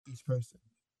each person.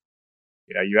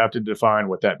 Yeah, you have to define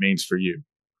what that means for you.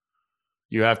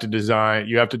 You have to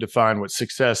define what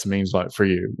success means like for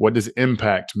you. What does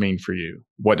impact mean for you?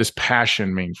 What does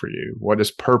passion mean for you? What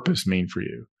does purpose mean for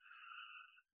you?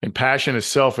 And passion is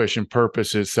selfish and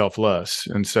purpose is selfless.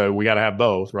 And so we got to have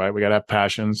both, right? We got to have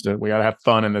passions, we got to have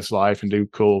fun in this life and do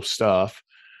cool stuff,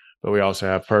 but we also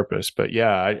have purpose. But yeah,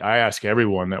 I ask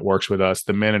everyone that works with us,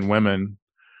 the men and women,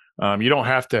 you don't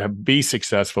have to be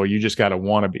successful. You just got to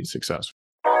want to be successful.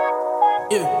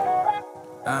 Yeah.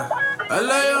 I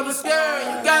lay on the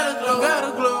scale, you gotta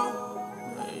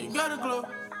glow. You gotta glow.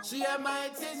 She had my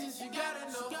attention, she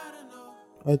gotta know.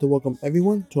 I'd like to welcome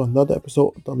everyone to another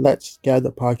episode of the Let's Gather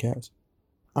podcast.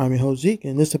 I'm your host Zeke,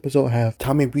 and in this episode I have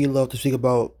Tommy Breedlove to speak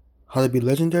about how to be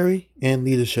legendary and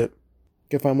leadership. You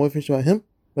can find more information about him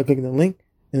by clicking the link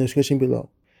in the description below.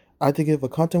 I'd like to give a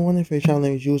content warning for your channel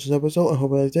language used in this episode, and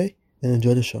hope you have a nice day and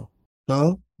enjoy the show.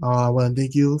 So, I want to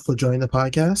thank you for joining the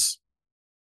podcast.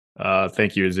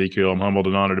 Thank you, Ezekiel. I'm humbled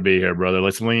and honored to be here, brother.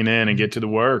 Let's lean in and get to the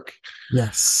work.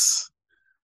 Yes.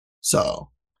 So,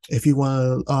 if you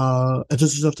want to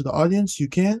introduce yourself to the audience, you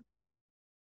can.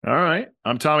 All right.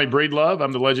 I'm Tommy Breedlove.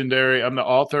 I'm the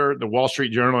author, the Wall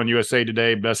Street Journal and USA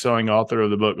Today bestselling author of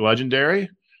the book Legendary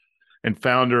and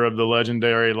founder of the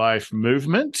Legendary Life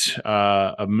Movement,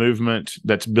 a movement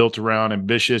that's built around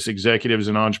ambitious executives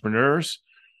and entrepreneurs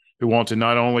who want to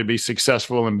not only be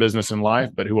successful in business and life,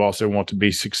 but who also want to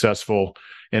be successful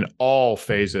in all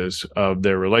phases of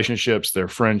their relationships, their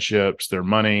friendships, their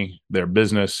money, their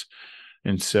business.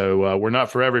 And so we're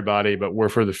not for everybody, but we're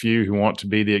for the few who want to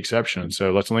be the exception.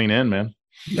 So let's lean in, man.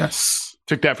 Yes.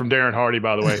 Took that from Darren Hardy,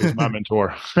 by the way, who's my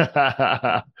mentor.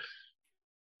 Okay.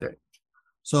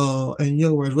 So, in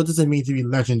your words, what does it mean to be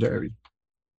legendary?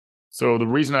 So the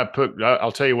reason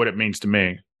I'll tell you what it means to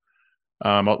me.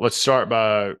 Let's start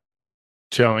by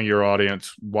telling your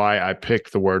audience why I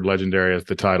picked the word legendary as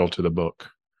the title to the book.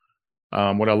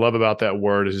 What I love about that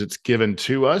word is it's given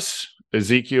to us.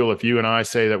 Ezekiel, if you and I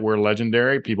say that we're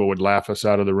legendary, people would laugh us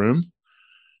out of the room.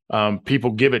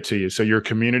 People give it to you. So your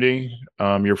community,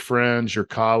 your friends, your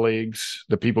colleagues,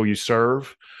 the people you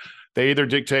serve, they either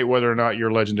dictate whether or not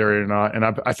you're legendary or not. And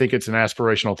I think it's an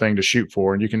aspirational thing to shoot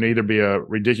for. And you can either be a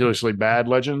ridiculously bad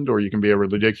legend or you can be a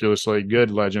ridiculously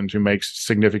good legend who makes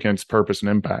significance, purpose, and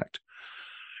impact.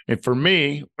 And for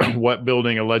me, what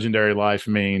building a legendary life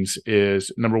means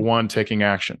is, number one, taking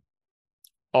action,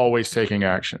 always taking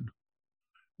action.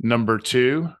 Number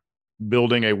two,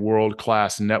 building a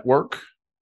world-class network.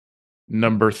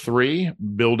 Number three,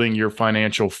 building your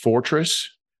financial fortress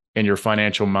and your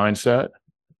financial mindset.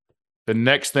 The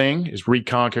next thing is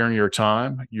reconquering your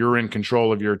time. You're in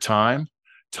control of your time.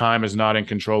 Time is not in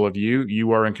control of you.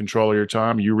 You are in control of your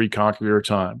time. You reconquer your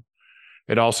time.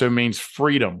 It also means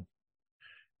freedom.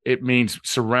 It means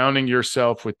surrounding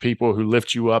yourself with people who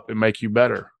lift you up and make you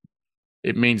better.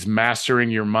 It means mastering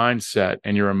your mindset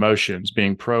and your emotions,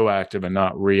 being proactive and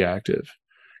not reactive.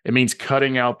 It means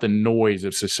cutting out the noise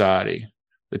of society,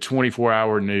 the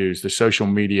 24-hour news, the social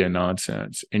media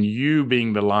nonsense, and you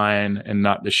being the lion and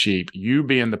not the sheep, you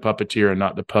being the puppeteer and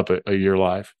not the puppet of your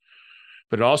life.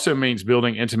 But it also means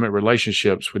building intimate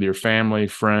relationships with your family,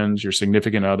 friends, your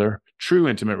significant other, true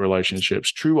intimate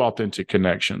relationships, true authentic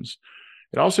connections.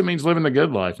 It also means living the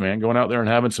good life, man, going out there and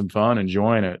having some fun,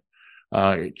 enjoying it.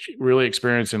 Really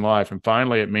experiencing life. And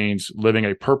finally, it means living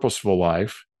a purposeful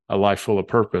life, a life full of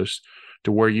purpose,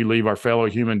 to where you leave our fellow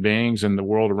human beings and the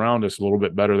world around us a little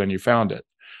bit better than you found it.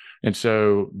 And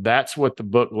so that's what the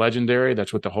book Legendary,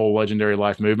 that's what the whole Legendary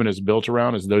Life movement is built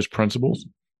around, is those principles.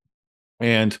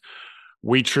 And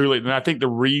I think the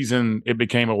reason it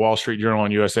became a Wall Street Journal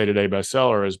and USA Today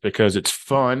bestseller is because it's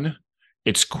fun,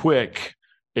 it's quick,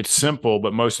 it's simple,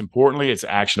 but most importantly, it's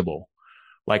actionable.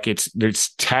 Like there's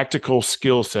tactical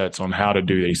skill sets on how to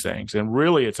do these things. And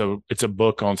really it's a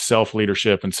book on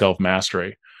self-leadership and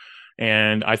self-mastery.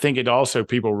 And I think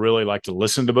people really like to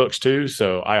listen to books too.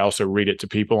 So I also read it to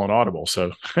people on Audible.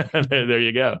 So there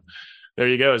you go. There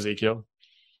you go, Ezekiel.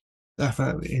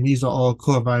 Definitely. And these are all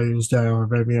core values that are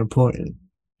very important.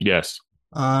 Yes.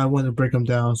 I want to break them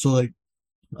down. So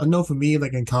I know for me,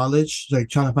 in college,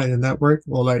 trying to find a network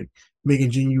or making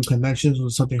genuine connections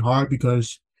was something hard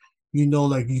because you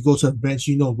go to events,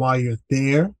 you know why you're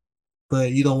there,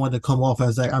 but you don't want to come off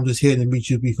as I'm just here to meet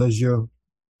you because you're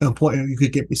important. You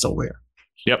could get me somewhere.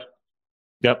 Yep.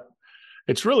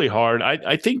 It's really hard.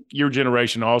 I think your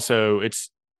generation also,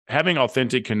 it's having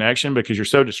authentic connection because you're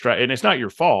so distracted, and it's not your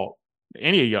fault,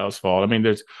 any of y'all's fault.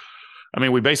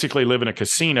 We basically live in a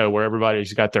casino where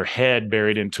everybody's got their head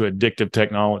buried into addictive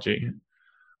technology.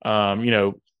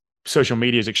 social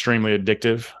media is extremely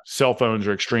addictive. Cell phones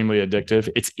are extremely addictive.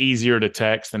 It's easier to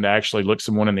text than to actually look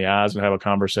someone in the eyes and have a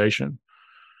conversation.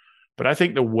 But I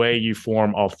think the way you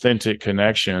form authentic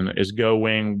connection is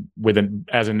going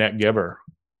as a net giver,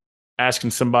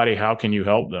 asking somebody, how can you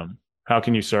help them? How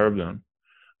can you serve them?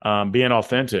 Being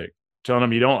authentic, telling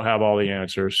them you don't have all the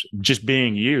answers, just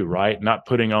being you, right? Not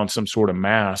putting on some sort of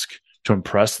mask to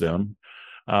impress them,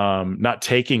 not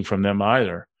taking from them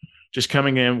either. Just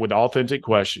coming in with authentic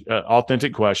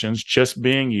questions, just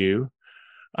being you.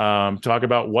 Talk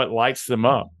about what lights them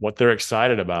up, what they're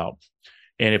excited about.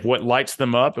 And if what lights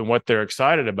them up and what they're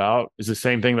excited about is the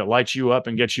same thing that lights you up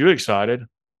and gets you excited,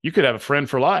 you could have a friend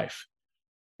for life.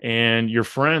 And your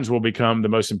friends will become the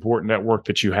most important network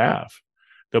that you have.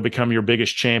 They'll become your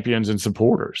biggest champions and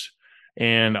supporters.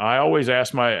 And I always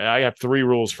ask I have 3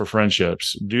 rules for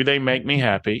friendships. Do they make me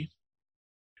happy?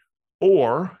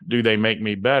 Or do they make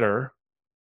me better?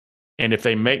 And if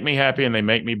they make me happy and they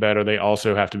make me better, they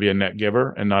also have to be a net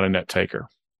giver and not a net taker.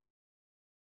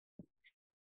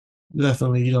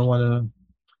 Definitely, you don't want to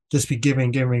just be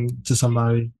giving to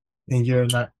somebody, and you're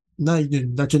not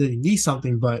you need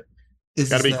something, but it's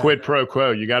got to be quid pro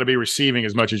quo. You got to be receiving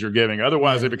as much as you're giving.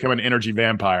 Otherwise, they become an energy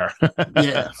vampire.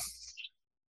 Yeah.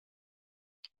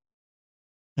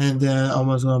 And then I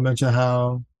was going to mention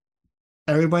how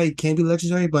everybody can be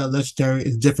legendary, but legendary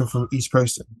is different from each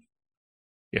person.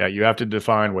 Yeah, you have to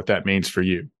define what that means for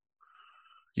you.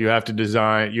 You have to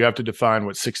define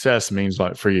what success means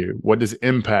like for you. What does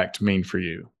impact mean for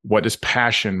you? What does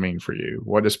passion mean for you?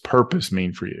 What does purpose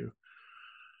mean for you?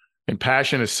 And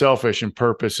passion is selfish and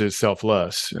purpose is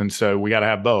selfless. And so we got to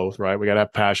have both, right? We got to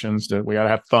have passions. We got to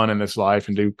have fun in this life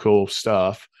and do cool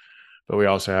stuff, but we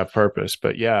also have purpose.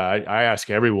 But yeah, I ask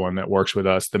everyone that works with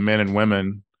us, the men and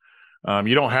women,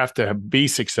 you don't have to be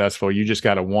successful. You just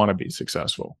got to want to be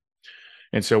successful.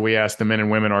 And so we ask the men and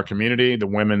women in our community, the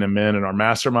women and men in our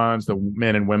masterminds, the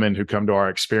men and women who come to our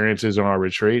experiences on our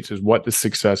retreats, is what the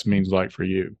success means like for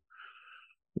you.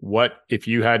 What if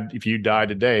you died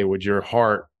today, would your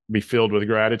heart be filled with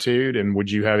gratitude, and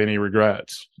would you have any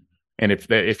regrets? And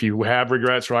if you have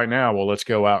regrets right now, well, let's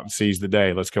go out and seize the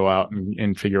day. Let's go out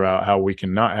and figure out how we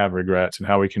can not have regrets and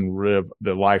how we can live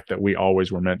the life that we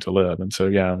always were meant to live. And so,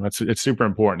 yeah, it's super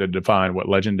important to define what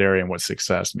legendary and what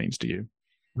success means to you.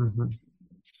 Mm-hmm.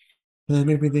 And it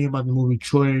made me think about the movie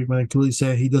Troy, when Achilles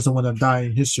said he doesn't want to die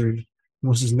in history. He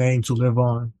wants his name to live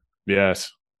on.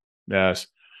 Yes. And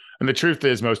the truth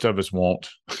is, most of us won't.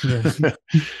 Yes.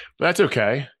 That's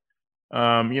okay.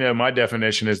 My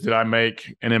definition is, did I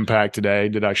make an impact today?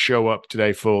 Did I show up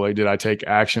today fully? Did I take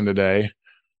action today?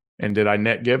 And did I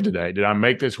net give today? Did I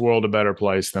make this world a better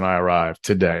place than I arrived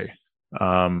today?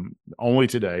 Only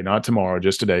today, not tomorrow,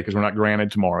 just today, because we're not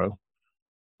granted tomorrow.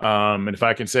 And if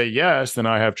I can say yes, then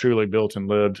I have truly built and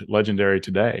lived legendary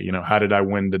today. How did I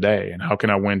win today? And how can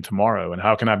I win tomorrow? And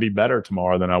how can I be better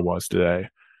tomorrow than I was today?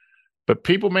 But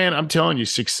people, man, I'm telling you,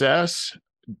 success,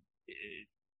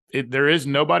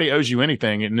 nobody owes you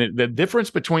anything. And the difference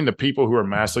between the people who are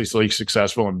massively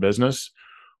successful in business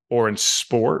or in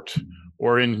sport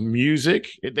or in music,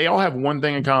 they all have one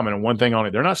thing in common and one thing only.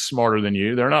 They're not smarter than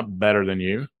you. They're not better than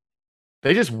you.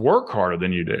 They just work harder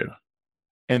than you do.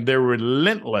 And they're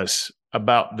relentless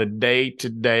about the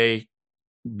day-to-day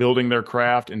building their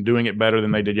craft and doing it better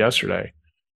than they did yesterday.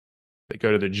 They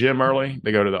go to the gym early.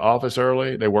 They go to the office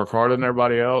early. They work harder than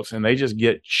everybody else, and they just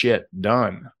get shit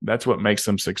done. That's what makes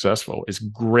them successful. It's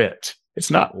grit. It's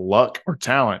not luck or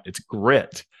talent. It's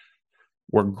grit.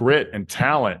 Where grit and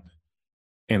talent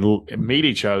and meet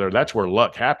each other, that's where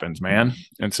luck happens, man.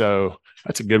 And so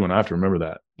that's a good one. I have to remember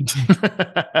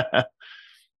that.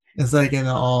 It's like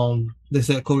they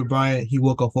said Kobe Bryant, he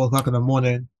woke up 4 o'clock in the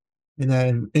morning and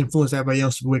then influenced everybody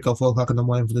else to wake up 4 o'clock in the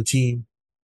morning for the team.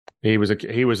 He was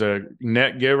a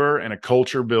net giver and a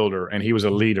culture builder, and he was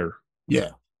a leader.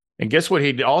 Yeah. And guess what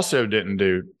he also didn't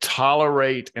do?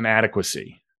 Tolerate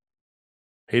inadequacy.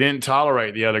 He didn't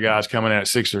tolerate the other guys coming in at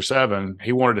 6 or 7.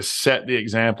 He wanted to set the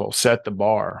example, set the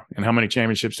bar. And how many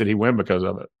championships did he win because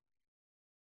of it?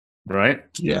 Right?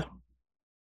 Yeah.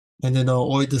 And then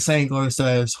or the saying always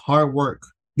says, hard work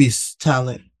beats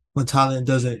talent when talent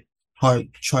doesn't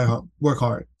work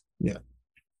hard. Yeah.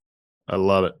 I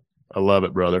love it. I love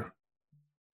it, brother.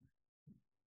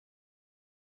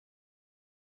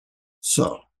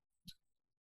 So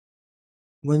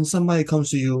when somebody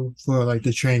comes to you for like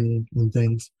the training and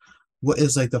things, what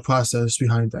is like the process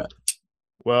behind that?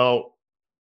 Well,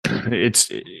 it's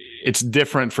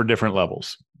different for different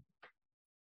levels.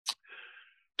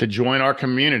 To join our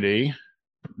community,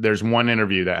 there's one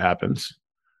interview that happens,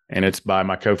 and it's by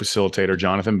my co-facilitator,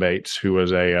 Jonathan Bates, who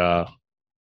was a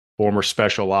former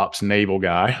special ops naval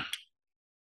guy,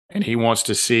 and he wants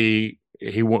to see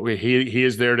he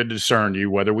is there to discern you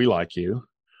whether we like you.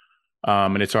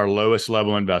 And it's our lowest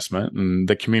level investment. And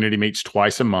the community meets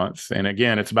twice a month. And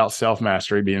again, it's about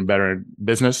self-mastery, being better in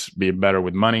business, be better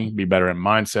with money, be better in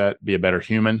mindset, be a better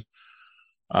human,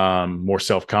 more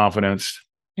self-confidence,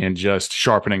 and just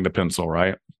sharpening the pencil,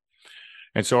 right?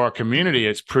 And so our community,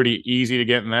 it's pretty easy to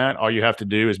get in that. All you have to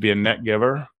do is be a net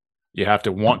giver. You have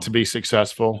to want to be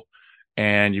successful,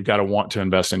 and you've got to want to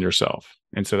invest in yourself.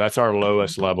 And so that's our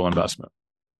lowest level investment.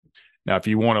 Now, if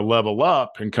you want to level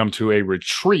up and come to a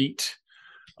retreat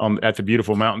at the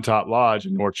beautiful Mountaintop Lodge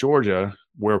in North Georgia,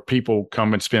 where people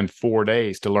come and spend 4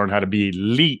 days to learn how to be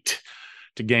elite,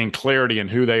 to gain clarity in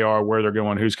who they are, where they're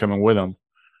going, who's coming with them,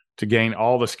 to gain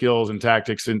all the skills and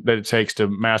tactics that it takes to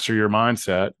master your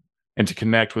mindset and to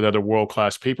connect with other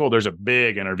world-class people, there's a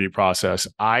big interview process.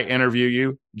 I interview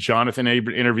you, Jonathan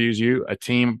interviews you, a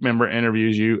team member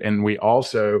interviews you, and we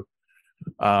also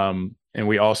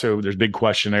there's big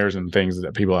questionnaires and things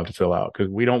that people have to fill out, because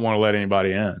we don't want to let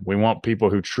anybody in. We want people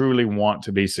who truly want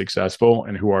to be successful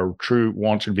and who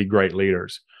want to be great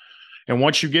leaders. And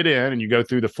once you get in and you go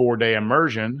through the 4-day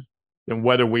immersion, then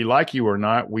whether we like you or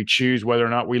not, we choose whether or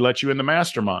not we let you in the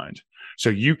mastermind. So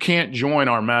you can't join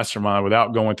our mastermind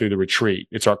without going through the retreat.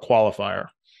 It's our qualifier.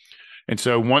 And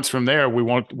so once from there, we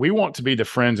want to be the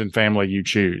friends and family you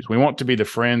choose. We want to be the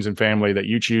friends and family that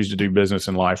you choose to do business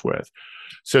in life with.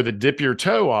 So the dip your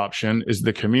toe option is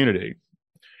the community.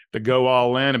 The go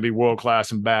all in and be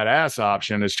world-class and badass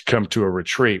option is to come to a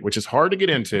retreat, which is hard to get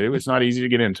into. It's not easy to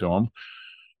get into them,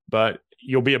 but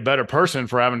you'll be a better person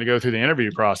for having to go through the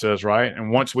interview process, right?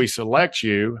 And once we select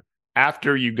you,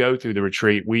 after you go through the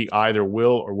retreat, we either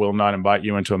will or will not invite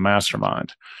you into a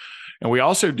mastermind. And we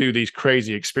also do these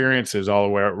crazy experiences all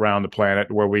the way around the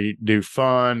planet where we do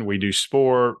fun, we do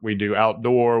sport, we do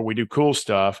outdoor, we do cool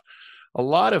stuff. A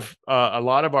lot of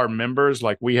our members,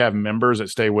 like we have members that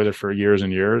stay with us for years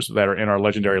and years that are in our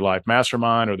Legendary Life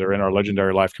Mastermind, or they're in our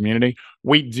Legendary Life community.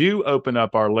 We do open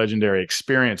up our legendary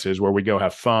experiences where we go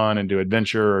have fun and do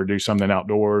adventure or do something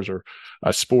outdoors or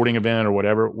a sporting event or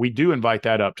whatever. We do invite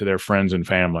that up to their friends and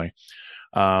family.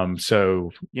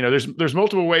 So, there's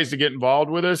multiple ways to get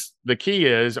involved with us. The key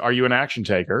is, are you an action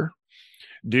taker?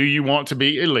 Do you want to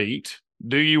be elite?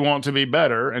 Do you want to be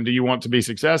better? And do you want to be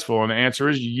successful? And the answer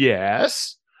is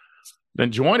yes.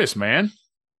 Then join us, man.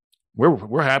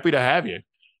 We're happy to have you.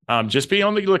 Just be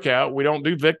on the lookout. We don't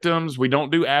do victims. We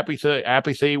don't do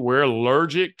apathy. We're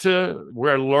allergic to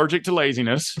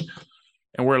laziness,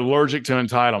 and we're allergic to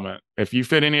entitlement. If you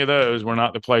fit any of those, we're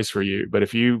not the place for you. But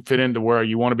if you fit into where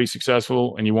you want to be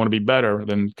successful and you want to be better,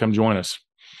 then come join us.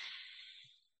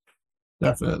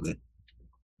 Definitely.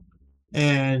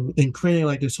 And in creating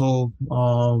like this whole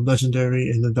legendary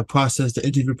and the process, the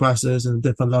interview process and the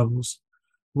different levels,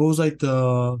 what was like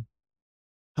how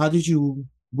did you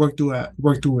work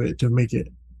through it to make it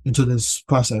into this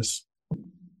process?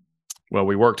 Well,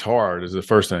 we worked hard is the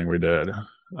first thing we did.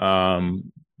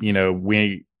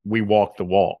 We walked the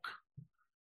walk.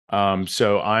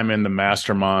 So I'm in the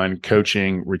mastermind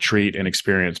coaching, retreat, and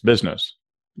experience business.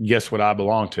 Guess what I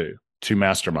belong to? 2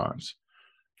 masterminds.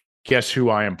 Guess who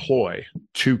I employ?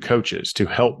 2 coaches to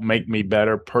help make me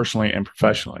better personally and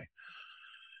professionally.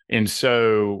 And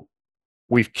so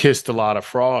we've kissed a lot of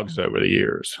frogs over the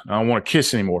years. I don't want to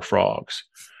kiss any more frogs.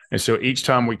 And so each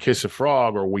time we kiss a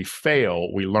frog or we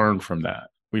fail, we learn from that.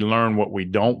 We learn what we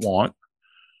don't want.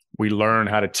 We learn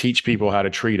how to teach people how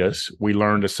to treat us. We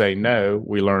learn to say no.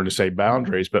 We learn to say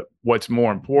boundaries. But what's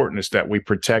more important is that we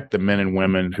protect the men and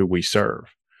women who we serve.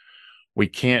 We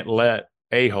can't let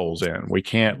a-holes in. We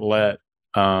can't let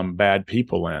bad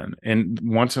people in. And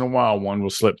once in a while, one will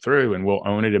slip through and we'll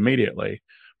own it immediately,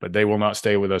 but they will not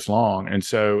stay with us long. And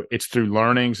so it's through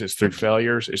learnings, it's through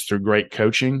failures, it's through great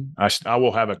coaching. I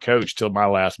will have a coach till my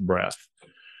last breath.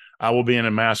 I will be in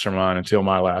a mastermind until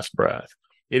my last breath.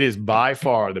 It is by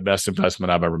far the best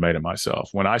investment I've ever made in myself.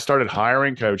 When I started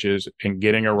hiring coaches and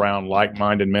getting around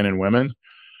like-minded men and women,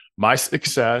 my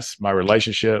success, my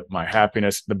relationship, my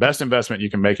happiness, the best investment you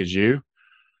can make is you.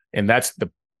 And that's the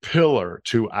pillar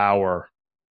to our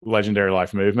Legendary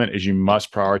Life movement, is you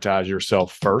must prioritize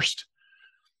yourself first,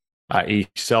 i.e.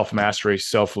 self-mastery,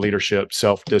 self-leadership,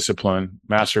 self-discipline,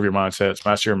 master of your mindsets,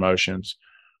 master your emotions,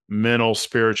 mental,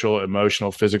 spiritual, emotional,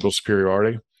 physical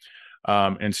superiority.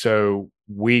 And so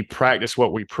we practice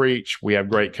what we preach. We have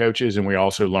great coaches, and we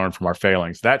also learn from our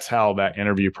failings. That's how that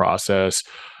interview process,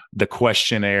 the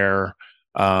questionnaire,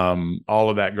 all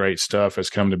of that great stuff has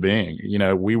come to being.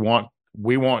 We want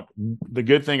the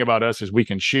good thing about us is we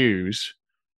can choose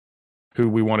who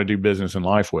we want to do business in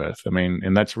life with. I mean,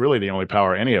 and that's really the only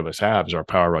power any of us have is our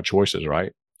power of our choices,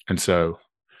 right? And so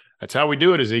that's how we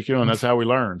do it, Ezekiel, and that's how we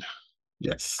learned.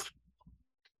 Yes.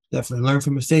 Definitely learn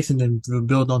from mistakes and then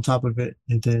build on top of it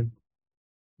and then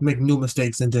make new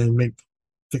mistakes and then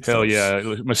fix Hell those.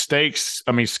 yeah. Mistakes.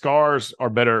 I mean, scars are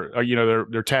better.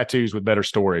 They're tattoos with better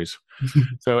stories.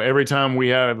 So every time we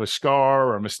have a scar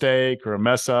or a mistake or a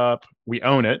mess up, we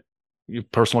own it.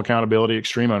 Personal accountability,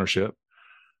 extreme ownership.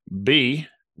 B,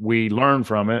 we learn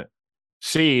from it.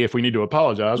 C, if we need to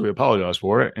apologize, we apologize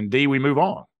for it. And D, we move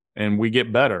on and we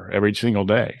get better every single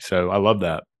day. So I love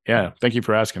that. Yeah. Thank you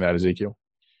for asking that, Ezekiel.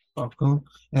 Welcome.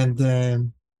 And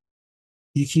then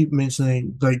you keep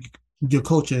mentioning like your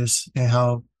coaches and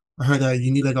how I heard that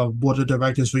you need like a board of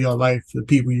directors for your life, the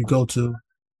people you go to.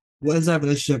 What is that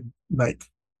relationship like?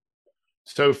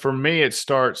 So for me, it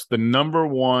starts the number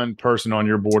one person on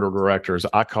your board of directors.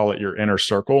 I call it your inner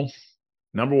circle.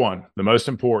 Number one, the most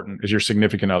important is your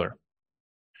significant other.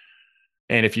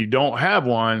 And if you don't have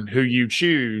one who you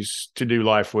choose to do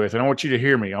life with, and I want you to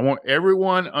hear me. I want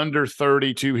everyone under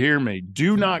 30 to hear me.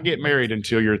 Do not get married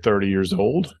until you're 30 years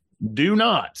old. Do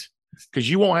not, because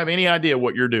you won't have any idea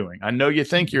what you're doing. I know you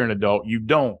think you're an adult. You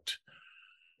don't.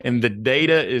 And the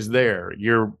data is there.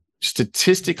 You're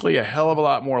statistically a hell of a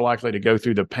lot more likely to go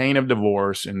through the pain of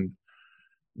divorce and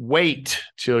wait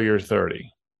till you're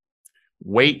 30.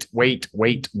 Wait.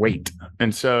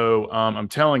 And so I'm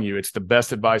telling you, it's the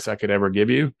best advice I could ever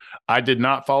give you. I did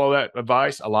not follow that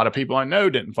advice. A lot of people I know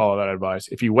didn't follow that advice.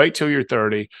 If you wait till you're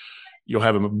 30, you'll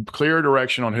have a clear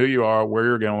direction on who you are, where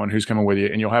you're going, who's coming with you,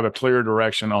 and you'll have a clear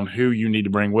direction on who you need to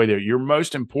bring with you. Your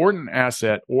most important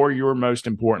asset or your most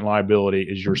important liability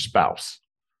is your spouse.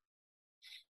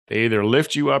 They either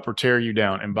lift you up or tear you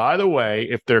down. And by the way,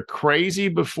 if they're crazy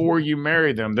before you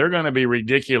marry them, they're going to be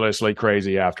ridiculously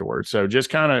crazy afterwards. So just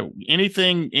kind of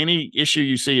any issue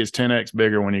you see is 10x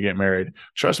bigger when you get married.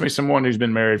 Trust me, someone who's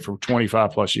been married for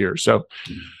 25 plus years. So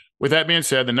with that being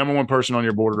said, the number one person on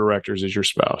your board of directors is your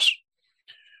spouse.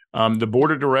 The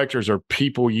board of directors are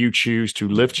people you choose to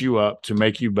lift you up, to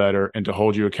make you better, and to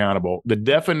hold you accountable. The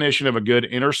definition of a good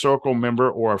inner circle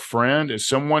member or a friend is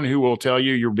someone who will tell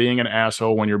you you're being an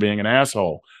asshole when you're being an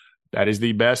asshole. That is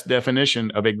the best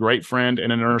definition of a great friend in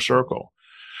an inner circle.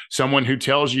 Someone who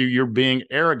tells you you're being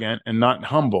arrogant and not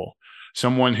humble.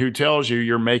 Someone who tells you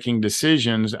you're making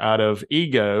decisions out of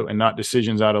ego and not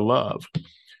decisions out of love.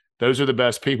 Those are the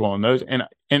best people. And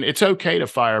it's okay to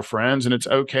fire friends and it's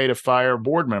okay to fire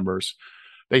board members.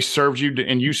 They served you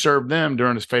and you served them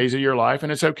during this phase of your life.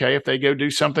 And it's okay if they go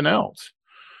do something else.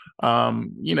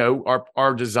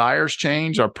 Our desires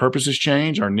change, our purposes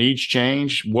change, our needs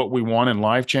change, what we want in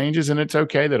life changes. And it's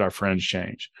okay that our friends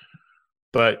change.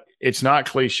 But it's not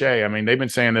cliche. I mean, they've been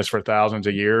saying this for thousands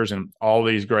of years, and all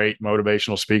these great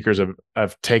motivational speakers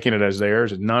have taken it as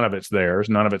theirs. None of it's theirs.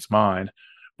 None of it's mine.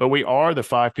 But we are the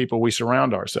 5 people we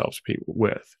surround ourselves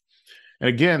with. And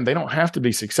again, they don't have to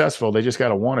be successful. They just got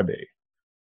to want to be.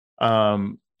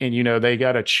 They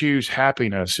got to choose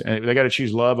happiness, and they got to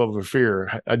choose love over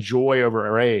fear, a joy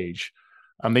over rage.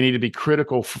 They need to be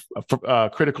critical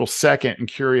second and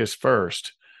curious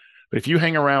first. But if you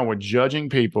hang around with judging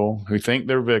people who think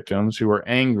they're victims, who are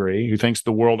angry, who thinks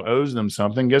the world owes them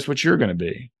something, guess what you're going to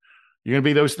be? You're going to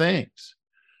be those things.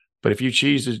 But if you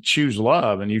choose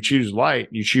love and you choose light,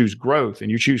 you choose growth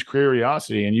and you choose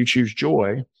curiosity and you choose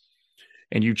joy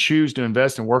and you choose to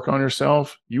invest and work on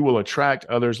yourself, you will attract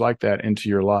others like that into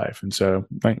your life. And so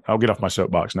I'll get off my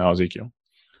soapbox now, Ezekiel.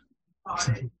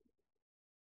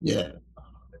 Yeah.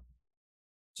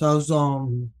 So I was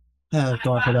had a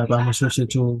thought for that, but I'm gonna switch it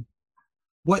to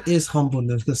what is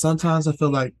humbleness? Because sometimes I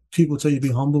feel like people tell you to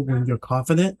be humble when you're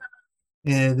confident,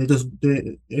 and it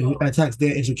attacks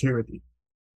their insecurity.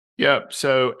 Yep.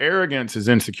 So arrogance is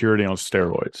insecurity on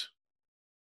steroids.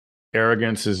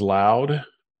 Arrogance is loud.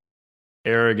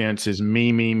 Arrogance is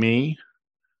me.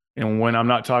 And when I'm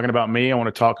not talking about me, I want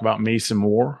to talk about me some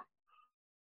more.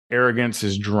 Arrogance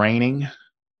is draining.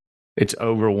 It's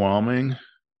overwhelming.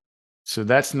 So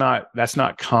that's not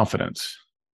confidence.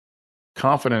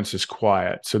 Confidence is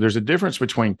quiet. So there's a difference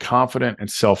between confident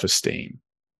and self-esteem.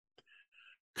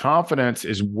 Confidence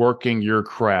is working your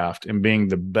craft and being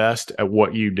the best at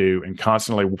what you do and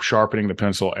constantly sharpening the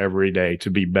pencil every day to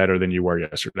be better than you were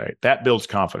yesterday. That builds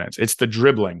confidence. It's the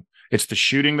dribbling. It's the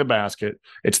shooting the basket.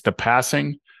 It's the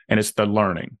passing, and it's the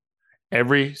learning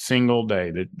every single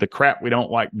day. The crap we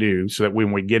don't like do so that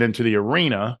when we get into the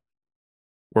arena,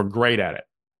 we're great at it.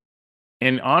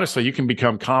 And honestly, you can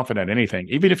become confident at anything.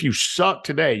 Even if you suck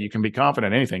today, you can be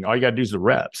confident at anything. All you got to do is the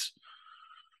reps.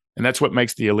 And that's what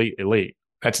makes the elite elite.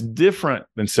 That's different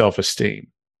than self-esteem.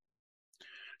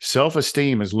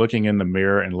 Self-esteem is looking in the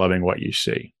mirror and loving what you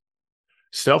see.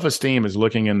 Self-esteem is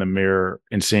looking in the mirror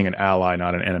and seeing an ally,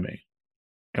 not an enemy.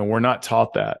 And we're not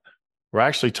taught that. We're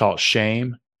actually taught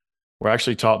shame. We're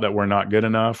actually taught that we're not good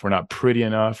enough. We're not pretty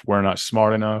enough. We're not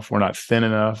smart enough. We're not thin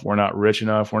enough. We're not rich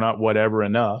enough. We're not whatever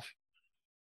enough.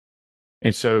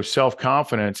 And so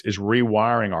self-confidence is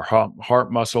rewiring our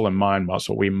heart muscle and mind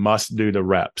muscle. We must do the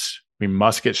reps. We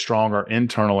must get stronger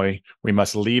internally. We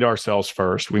must lead ourselves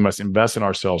first. We must invest in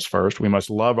ourselves first. We must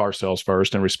love ourselves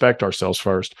first and respect ourselves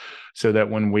first, so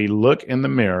that when we look in the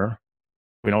mirror,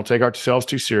 we don't take ourselves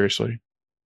too seriously.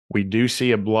 We do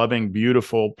see a loving,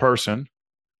 beautiful person.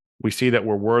 We see that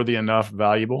we're worthy enough,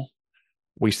 valuable.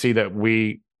 We see that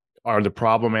we are the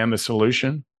problem and the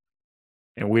solution.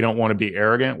 And we don't want to be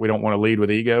arrogant. We don't want to lead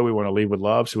with ego. We want to lead with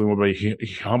love. So we want to be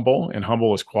humble, and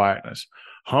humble is quietness.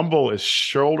 Humble is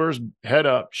shoulders, head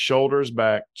up, shoulders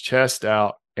back, chest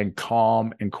out, and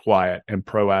calm and quiet and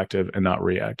proactive and not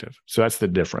reactive. So that's the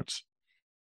difference.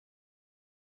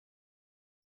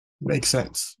 Makes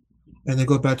sense. And then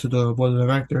go back to the board of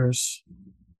directors.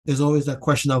 There's always that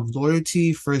question of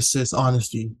loyalty versus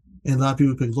honesty. And a lot of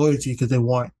people pick loyalty because they don't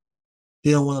want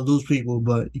to lose people,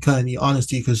 but you kind of need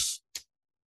honesty because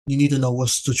you need to know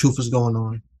what's the truth is going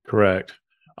on. Correct.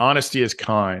 Honesty is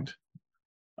kind.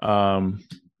 Honesty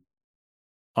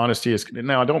is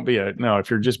now. If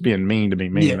you're just being mean to be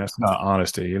mean, that's not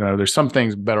honesty. There's some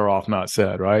things better off not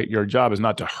said. Right. Your job is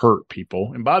not to hurt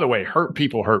people. And by the way, hurt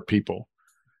people.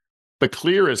 But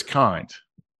clear is kind.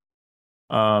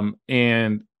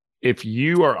 And if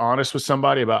you are honest with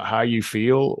somebody about how you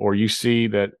feel, or you see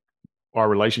that our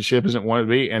relationship isn't what it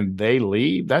be, and they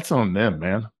leave, that's on them,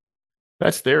 man.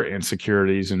 That's their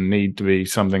insecurities and need to be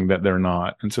something that they're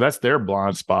not. And so that's their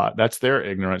blind spot. That's their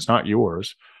ignorance, not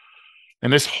yours.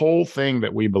 And this whole thing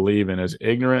that we believe in is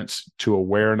ignorance to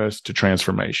awareness to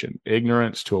transformation,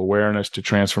 ignorance to awareness to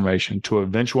transformation, to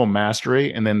eventual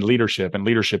mastery, and then leadership. And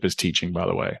leadership is teaching, by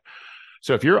the way.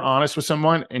 So if you're honest with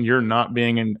someone and you're not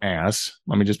being an ass,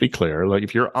 let me just be clear. Like,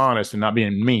 if you're honest and not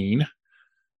being mean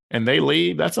and they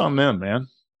leave, that's on them, man.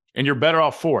 And you're better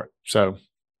off for it. So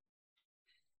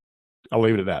I'll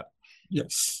leave it at that.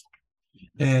 Yes.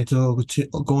 And to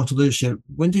go into leadership,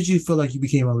 when did you feel like you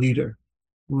became a leader?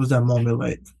 What was that moment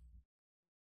like?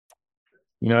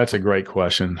 That's a great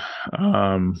question.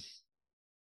 I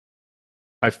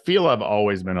feel I've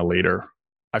always been a leader.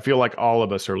 I feel like all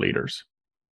of us are leaders.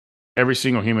 Every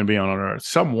single human being on earth.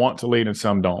 Some want to lead and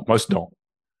some don't. Most don't.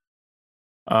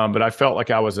 But I felt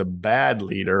like I was a bad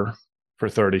leader for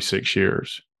 36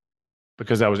 years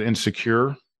because I was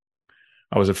insecure.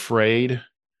 I was afraid.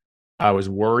 I was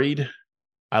worried.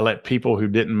 I let people who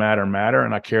didn't matter,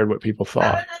 and I cared what people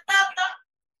thought.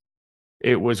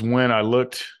 It was when I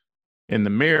looked in the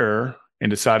mirror and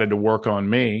decided to work on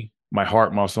me, my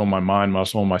heart muscle, my mind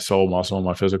muscle, my soul muscle,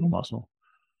 my physical muscle.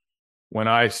 When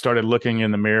I started looking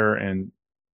in the mirror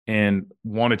and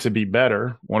wanted to be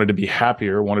better, wanted to be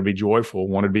happier, wanted to be joyful,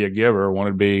 wanted to be a giver,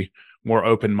 wanted to be more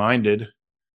open-minded,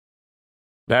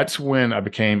 that's when I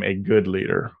became a good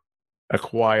leader, a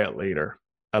quiet leader,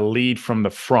 a lead from the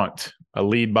front, a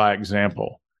lead by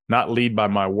example, not lead by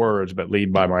my words, but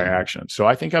lead by my actions. So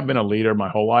I think I've been a leader my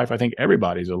whole life. I think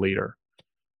everybody's a leader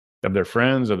of their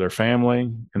friends, of their family,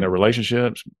 and their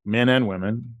relationships, men and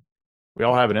women. We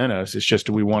all have it in us. It's just,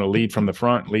 do we want to lead from the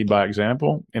front, lead by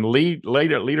example? And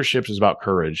leadership is about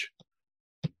courage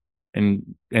and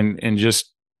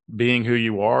just being who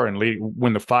you are, and lead.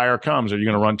 When the fire comes, are you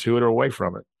going to run to it or away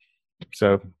from it?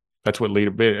 So that's what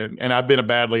leader. And I've been a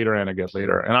bad leader and a good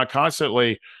leader. And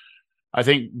I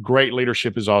think great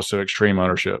leadership is also extreme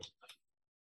ownership,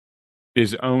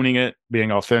 is owning it,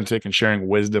 being authentic, and sharing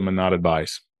wisdom and not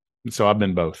advice. And so I've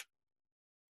been both.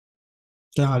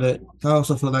 Got it. I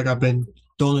also feel like I've been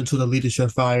thrown into the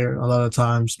leadership fire a lot of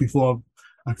times before.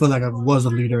 I feel like I was a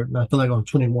leader, and I feel like I'm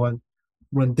 21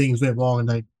 when things went wrong and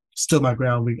I stood my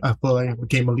ground. I feel like I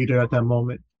became a leader at that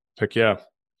moment. Heck yeah.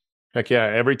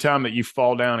 Every time that you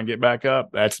fall down and get back up,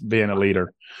 that's being a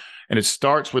leader. And it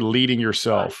starts with leading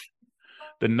yourself.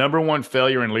 The number one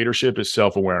failure in leadership is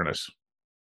self-awareness.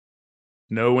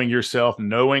 Knowing yourself,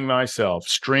 knowing thyself,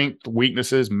 strength,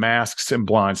 weaknesses, masks, and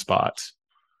blind spots.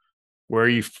 Where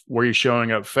are you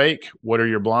showing up fake? What are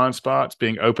your blind spots?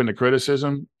 Being open to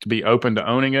criticism, to be open to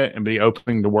owning it, and be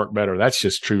open to work better. That's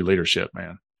just true leadership,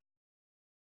 man.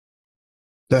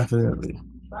 Definitely.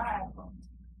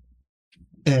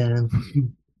 And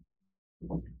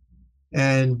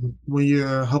when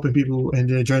you're helping people in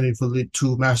their journey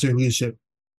to mastering leadership,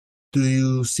 do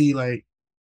you see like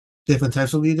different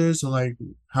types of leaders or like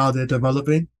how they're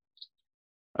developing?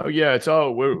 Oh yeah, it's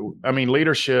all. I mean,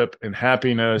 leadership and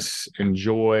happiness and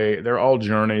joy, they're all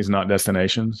journeys, not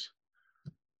destinations.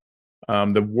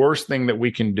 The worst thing that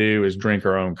we can do is drink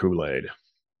our own Kool-Aid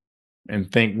and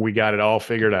think we got it all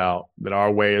figured out, that our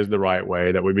way is the right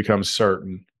way, that we become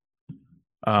certain.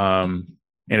 And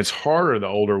it's harder the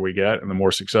older we get and the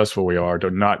more successful we are to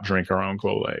not drink our own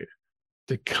Kool-Aid,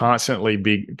 to constantly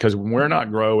be, because when we're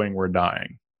not growing, we're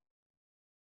dying.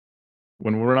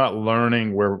 When we're not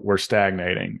learning, we're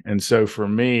stagnating. And so for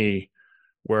me,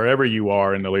 wherever you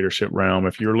are in the leadership realm,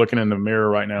 if you're looking in the mirror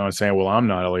right now and saying, well, I'm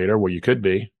not a leader, well, you could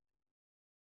be.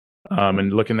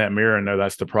 And look in that mirror and know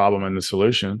that's the problem and the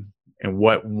solution. And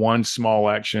what one small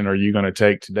action are you going to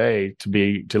take today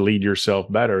to lead yourself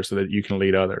better so that you can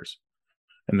lead others?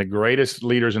 And the greatest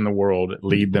leaders in the world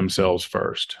lead themselves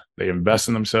first. They invest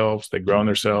in themselves. They grow in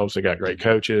themselves. They got great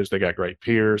coaches. They got great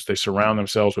peers. They surround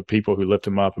themselves with people who lift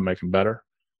them up and make them better.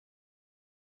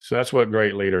 So that's what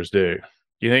great leaders do.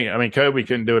 Kobe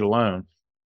couldn't do it alone. You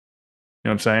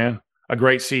know what I'm saying? A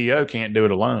great CEO can't do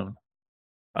it alone.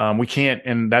 We can't,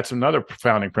 and that's another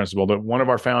founding principle. That one of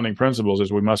our founding principles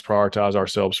is we must prioritize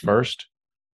ourselves first.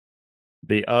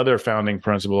 The other founding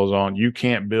principle is on you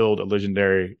can't build a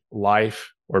legendary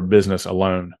life or business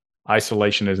alone.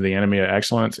 Isolation is the enemy of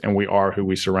excellence, and we are who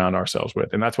we surround ourselves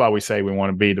with. And that's why we say we want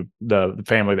to be the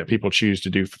family that people choose to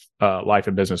do life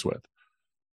and business with.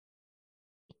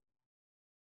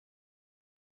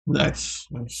 Nice.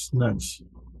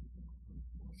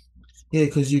 Yeah,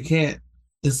 because you can't.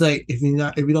 It's like if you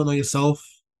don't know yourself,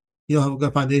 you don't have a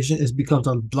good foundation. It becomes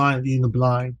a blind leading the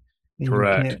blind. And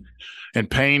correct. And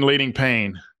pain leading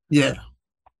pain. Yeah.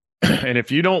 And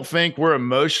if you don't think we're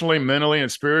emotionally, mentally,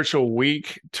 and spiritually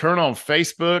weak, turn on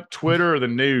Facebook, Twitter, or the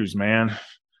news, man.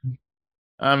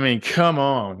 I mean, come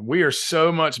on. We are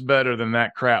so much better than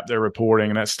that crap they're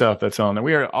reporting and that stuff that's on there.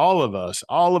 We are all of us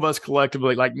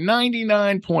collectively, like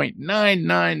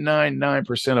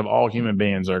 99.9999% of all human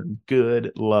beings are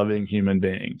good, loving human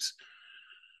beings.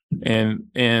 And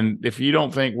if you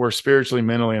don't think we're spiritually,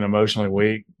 mentally, and emotionally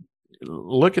weak,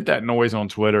 look at that noise on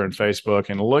Twitter and Facebook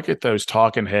and look at those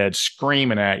talking heads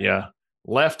screaming at you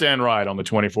left and right on the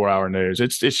 24-hour news.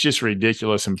 It's just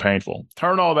ridiculous and painful.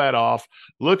 Turn all that off.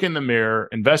 Look in the mirror,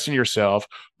 invest in yourself,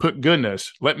 put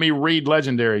goodness. Let me read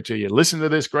Legendary to you. Listen to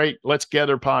this great Let's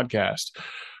Gather podcast.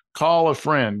 Call a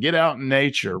friend, get out in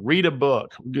nature, read a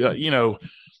book,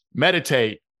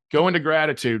 meditate, go into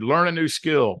gratitude, learn a new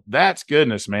skill. That's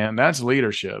goodness, man. That's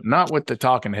leadership, not what the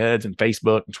talking heads and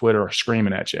Facebook and Twitter are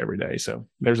screaming at you every day. So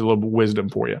there's a little bit of wisdom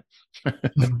for you.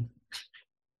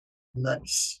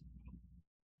 Nice.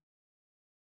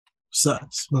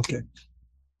 Sucks. Okay.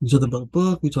 We talked about the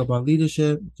book. We talked about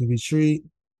leadership, the retreat.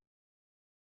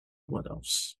 What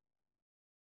else?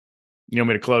 You want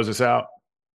me to close this out?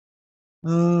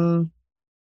 Yeah,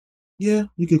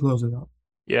 you can close it out.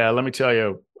 Yeah, let me tell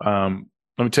you. Let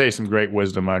me tell you some great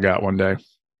wisdom I got one day. I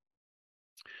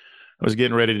was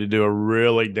getting ready to do a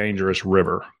really dangerous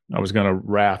river. I was going to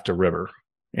raft a river,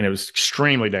 and it was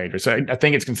extremely dangerous. I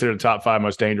think it's considered the top 5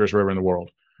 most dangerous river in the world.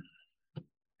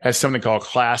 It has something called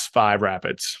Class 5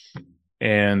 rapids,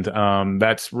 and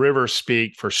that's river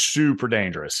speak for super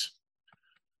dangerous.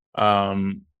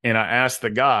 And I asked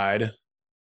the guide,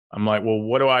 I'm like, well,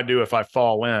 what do I do if I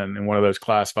fall in one of those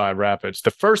Class 5 rapids? The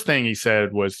first thing he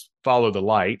said was follow the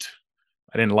light.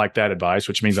 I didn't like that advice,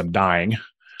 which means I'm dying.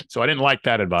 So I didn't like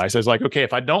that advice. I was like, okay,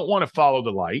 if I don't want to follow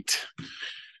the light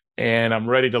and I'm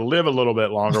ready to live a little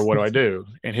bit longer, what do I do?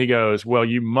 And he goes, well,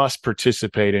 you must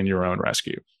participate in your own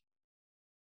rescue.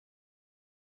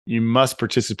 You must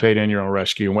participate in your own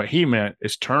rescue. And what he meant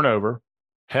is turn over,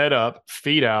 head up,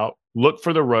 feet out, look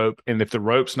for the rope. And if the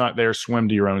rope's not there, swim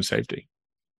to your own safety.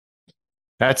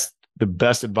 That's the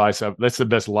best advice. That's the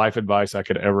best life advice I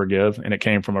could ever give. And it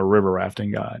came from a river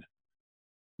rafting guide.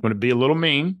 I'm going to be a little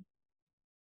mean,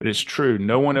 but it's true.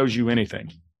 No one owes you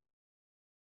anything.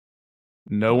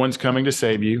 No one's coming to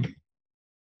save you.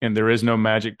 And there is no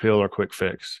magic pill or quick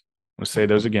fix. I'm going to say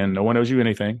those again. No one owes you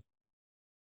anything.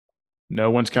 No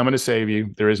one's coming to save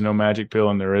you. There is no magic pill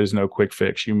and there is no quick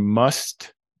fix. You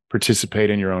must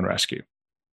participate in your own rescue.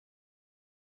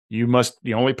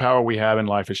 The only power we have in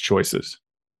life is choices.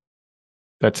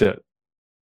 That's it.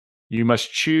 You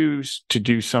must choose to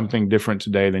do something different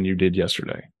today than you did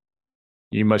yesterday.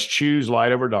 You must choose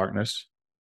light over darkness.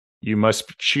 You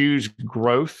must choose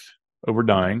growth over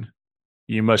dying.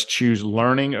 You must choose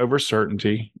learning over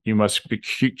certainty. You must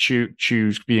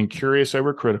choose being curious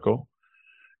over critical.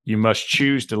 You must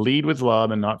choose to lead with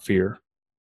love and not fear.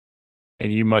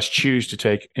 And you must choose to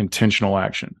take intentional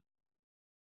action.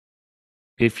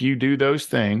 If you do those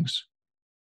things,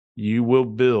 you will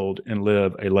build and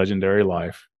live a legendary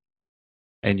life,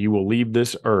 and you will leave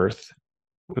this earth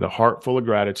with a heart full of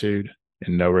gratitude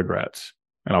and no regrets.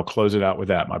 And I'll close it out with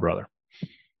that, my brother.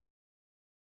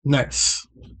 Nice.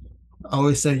 I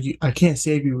always say I can't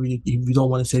save you if you don't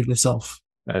want to save yourself.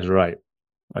 That's right.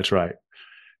 That's right.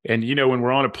 And, when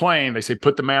we're on a plane, they say,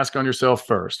 put the mask on yourself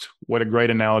first. What a great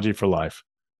analogy for life.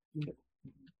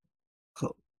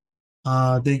 Cool.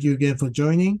 Thank you again for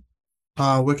joining.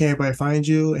 Where can everybody find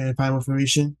you and find more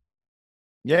information?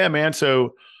 Yeah, man.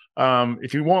 So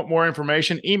if you want more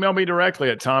information, email me directly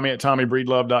at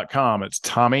Tommy@TommyBreedlove.com. It's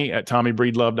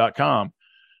Tommy@TommyBreedlove.com.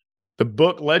 The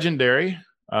book Legendary,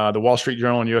 the Wall Street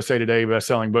Journal and USA Today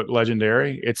best-selling book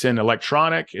Legendary. It's in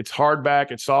electronic, it's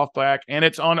hardback, it's softback, and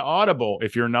it's on Audible.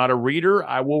 If you're not a reader,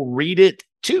 I will read it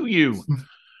to you.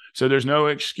 So there's no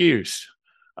excuse.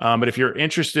 But if you're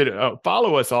interested,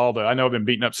 follow us I know I've been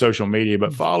beating up social media,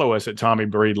 but follow us at Tommy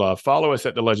Breedlove. Follow us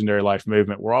at the Legendary Life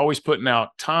Movement. We're always putting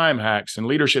out time hacks and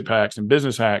leadership hacks and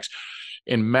business hacks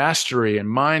and mastery and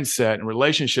mindset and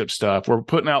relationship stuff. We're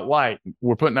putting out light.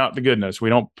 We're putting out the goodness.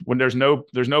 There's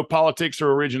no politics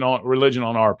or religion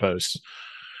on our posts.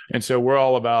 And so we're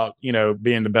all about,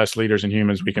 being the best leaders and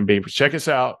humans we can be. But check us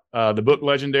out. The book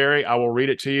Legendary, I will read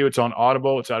it to you. It's on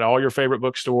Audible. It's at all your favorite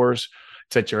bookstores.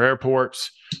 It's at your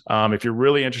airports. If you're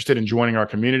really interested in joining our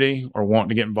community or wanting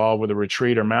to get involved with a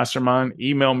retreat or mastermind,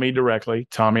 email me directly,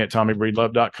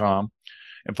 Tommy@TommyBreedlove.com,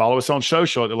 and follow us on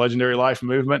social at the Legendary Life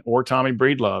Movement or Tommy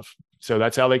Breedlove. So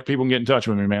that's how people can get in touch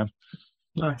with me, man.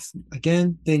 Nice.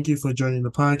 Again, thank you for joining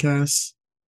the podcast.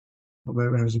 Hope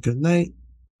everyone has a good night,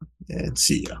 and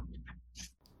see ya.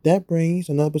 That brings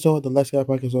another episode of the Let's Get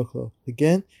Podcast to a close.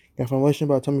 Again, you can information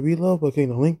about Tommy Breedlove by clicking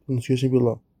the link in the description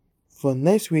below. For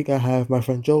next week, I have my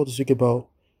friend Joel to speak about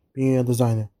being a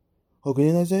designer. Hope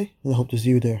you enjoy, and I hope to see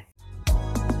you there.